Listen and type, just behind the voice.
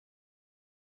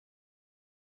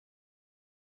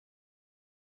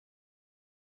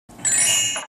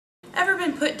Ever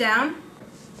been put down?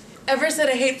 Ever said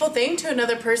a hateful thing to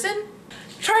another person?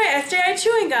 Try SJI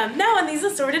chewing gum, now in these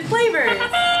assorted flavors.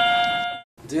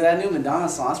 Dude, that new Madonna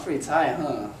song's pretty tight,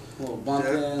 huh? A little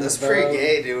bumping. That's pretty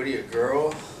gay, dude. What are you, a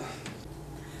girl?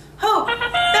 Hope,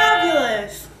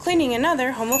 fabulous. Cleaning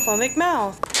another homophobic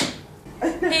mouth.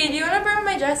 Hey, do you want to borrow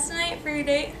my dress tonight for your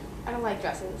date? I don't like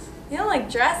dresses. You don't like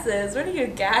dresses? What are you, a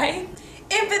guy?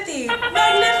 Empathy,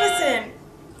 magnificent.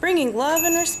 Bringing love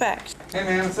and respect. Hey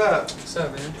man, what's up? What's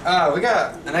up, man? We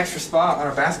got an extra spot on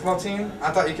our basketball team.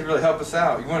 I thought you could really help us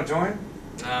out. You want to join?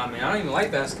 Nah, man, I don't even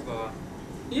like basketball.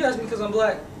 You asked me because I'm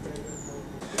black.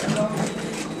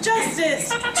 Justice,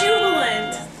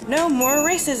 jubilant. No more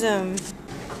racism.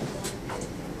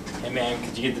 Hey man,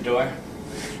 could you get the door?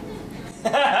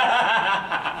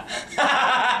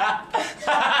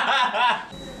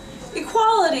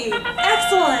 Equality,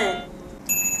 excellent.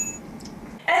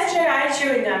 SJI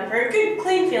chewing gum for a good,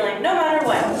 clean feeling, no matter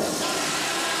what.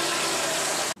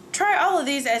 Try all of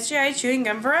these SJI chewing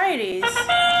gum varieties.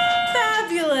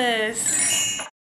 Fabulous.